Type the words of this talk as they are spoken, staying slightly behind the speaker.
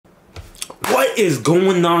What is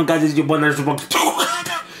going on, guys? It's your boy Nash.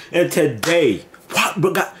 And today, what,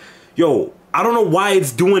 bro? Yo, I don't know why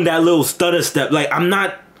it's doing that little stutter step. Like, I'm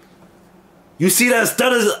not. You see that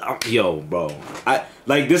stutter? Yo, bro.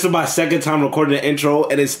 This is my second time recording the intro,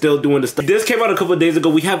 and it's still doing the stuff. This came out a couple of days ago.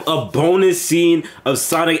 We have a bonus scene of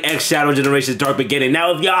Sonic X Shadow Generations Dark Beginning.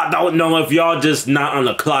 Now, if y'all don't know, if y'all just not on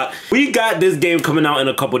the clock, we got this game coming out in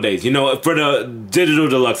a couple days, you know, for the Digital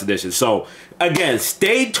Deluxe Edition. So, again,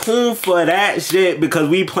 stay tuned for that shit because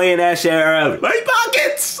we playing that shit early. My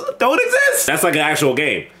pockets don't exist. That's like an actual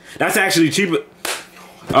game. That's actually cheaper.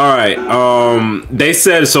 Alright, they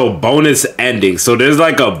said, so bonus ending. So there's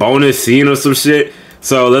like a bonus scene or some shit.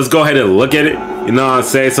 So let's go ahead and look at it. You know what I'm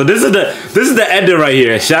saying? So this is the ending right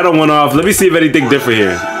here. Shadow went off. Let me see if anything different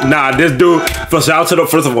here. Nah, this dude, first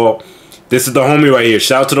of all, this is the homie right here.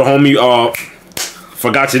 Shout out to the homie,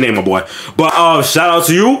 forgot your name, my boy. But shout out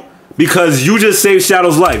to you because you just saved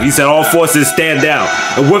Shadow's life. He said all forces stand down.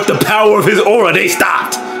 And with the power of his aura, they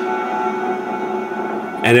stopped.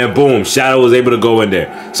 And then boom, Shadow was able to go in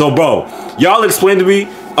there. So bro, y'all explain to me,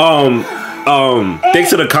 thanks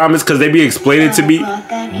to the comments because they be explaining to me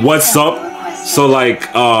what's up. So like,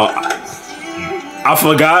 I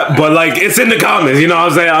forgot, but like it's in the comments, you know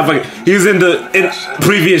what I'm saying? I forgot. He's in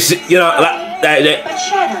previous, you know, But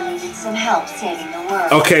Shadow needed some help saving the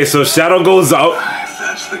world. Okay, so Shadow goes out. If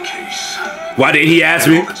that's the case, why did he ask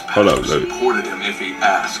me? Hold up, supported him if he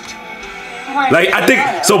asked. Like, I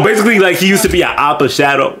think, so basically, like, he used to be an op of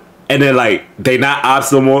Shadow, and then, like, they not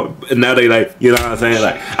ops no more, and now they, like, you know what I'm saying?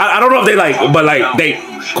 Like, I don't know if they, like, but, like, they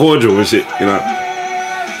cordial and shit, you know?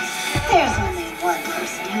 There's only one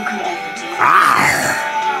person who could ever do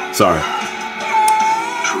it. Sorry.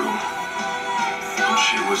 True. And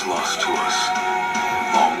she was lost to us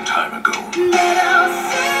a long time ago.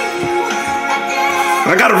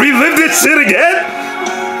 I gotta relive this shit again?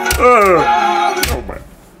 Oh my.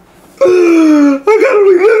 I gotta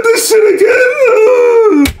relive this shit again.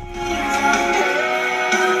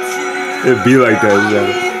 It'd be like that,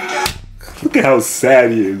 Shadow. Look at how sad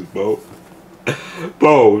he is, bro.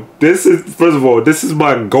 Bro, this is, first of all, this is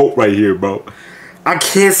my goat right here, bro. I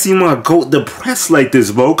can't see my goat depressed like this,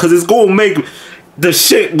 bro, because it's gonna make the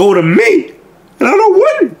shit go to me. And I don't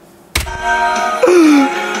want it.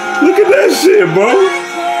 Look at that shit, bro.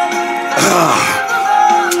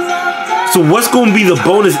 So what's gonna be the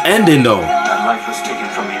bonus ending though? That life was taken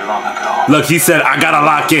from me long ago. Look, he said I gotta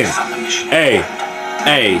lock in. Hey,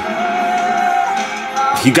 hey.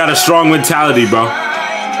 He got a strong mentality, bro.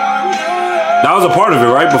 That was a part of it,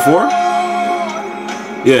 right? Before?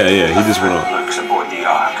 Yeah, he just went on. Lurks aboard the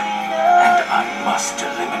Ark, and I must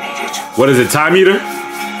eliminate it. What is it, time eater?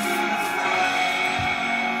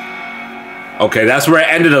 Okay, that's where it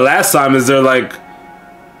ended the last time. Is there like...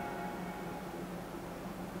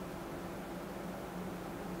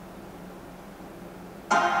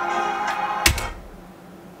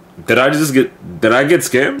 Did I get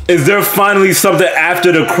scammed? Is there finally something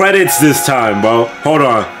after the credits this time, bro? Hold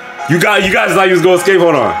on. You guys thought you was gonna escape?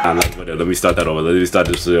 Hold on. Let me start that over. Let me start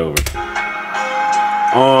this shit over.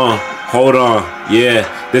 Hold on. Yeah,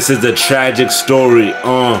 this is the tragic story.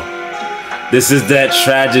 This is that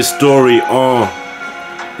tragic story.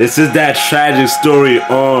 This is that tragic story.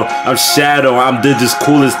 I'm Shadow. I'm the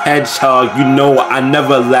coolest hedgehog. You know I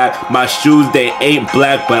never lack. My shoes, they ain't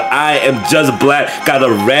black, but I am just black. Got a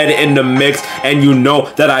red in the mix, and you know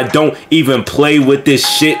that I don't even play with this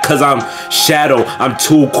shit, cause I'm Shadow. I'm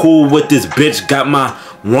too cool with this bitch. Got my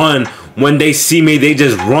run. When they see me, they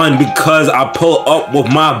just run because I pull up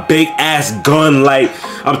with my big ass gun. Like,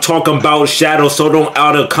 I'm talking about Shadow, so don't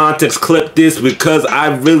out of context clip this because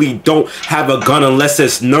I really don't have a gun unless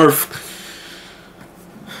it's Nerf.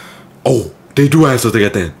 Oh, they do have something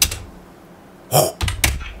at the end.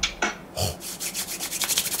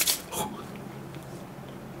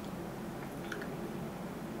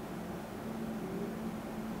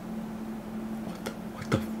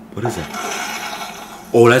 What is that?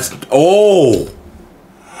 Oh, that's... Oh!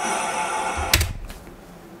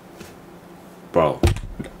 Bro.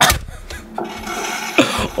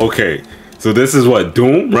 Okay. So this is what?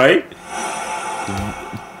 Doom, right?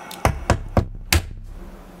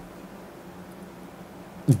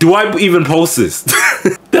 Do I even post this?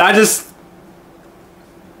 Did I just...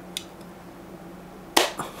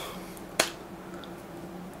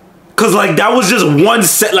 Cause like that was just one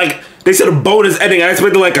set, like... They said a bonus ending. I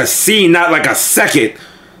expected like a scene, not like a second.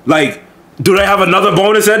 Like, do they have another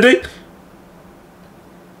bonus ending?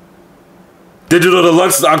 Digital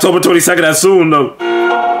Deluxe, October 22nd, that's soon though.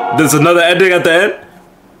 There's another ending at the end?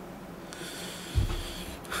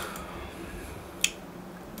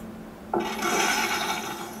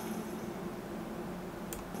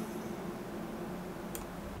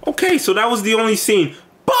 Okay, so that was the only scene.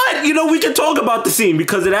 But, you know, we can talk about the scene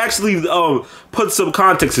because it actually puts some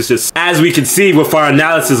context. It's just, as we can see with our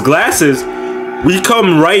analysis glasses, we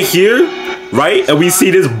come right here, right? And we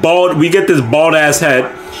see this bald, we get this bald ass head.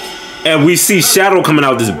 And we see Shadow coming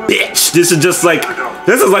out this bitch. This is just like,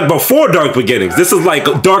 this is like before Dark Beginnings. This is like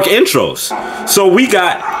Dark intros. So we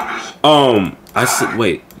got, I said,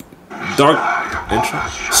 wait, Dark intro?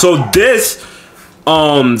 So this,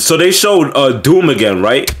 so they showed Doom again,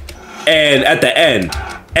 right? And at the end,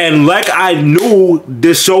 and like I knew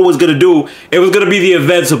this show was gonna do, it was gonna be the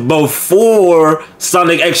events before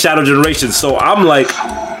Sonic X Shadow Generation. So I'm like,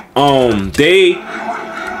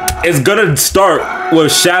 it's gonna start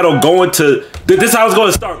with Shadow going to, this is how it's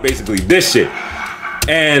gonna start basically, this shit.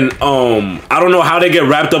 And I don't know how they get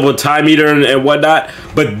wrapped up with Time Eater and whatnot,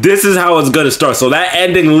 but this is how it's gonna start. So that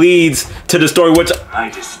ending leads to the story, which I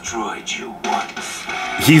destroyed you once.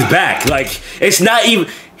 He's back. Like, it's not even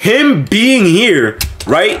him being here,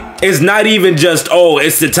 right? It's not even just, oh,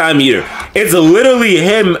 it's the Time Eater. It's literally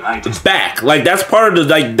him back. Like, that's part of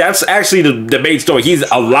the, like, that's actually the main story. He's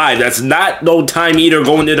alive. That's not no Time Eater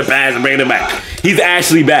going to the past and bringing him back. He's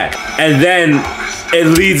actually back. And then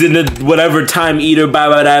it leads into whatever Time Eater,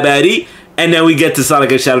 and then we get to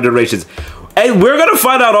Sonic and Shadow Generations. And we're gonna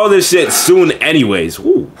find out all this shit soon anyways.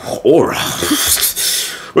 Ooh, aura.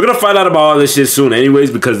 We're gonna find out about all this shit soon anyways,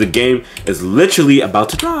 because the game is literally about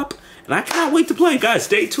to drop. And I cannot wait to play. Guys,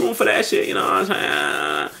 stay tuned for that shit, you know what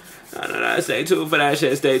I'm saying? Stay tuned for that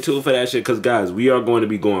shit, stay tuned for that shit, because guys, we are going to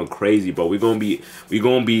be going crazy, bro. We're gonna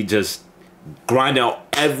be just grinding out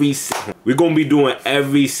we're gonna be doing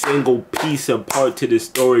every single piece and part to this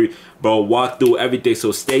story, bro. Walk through everything,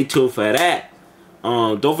 so stay tuned for that.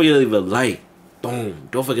 Don't forget to leave a like. Boom.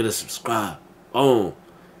 Don't forget to subscribe. Boom.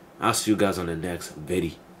 I'll see you guys on the next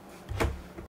video.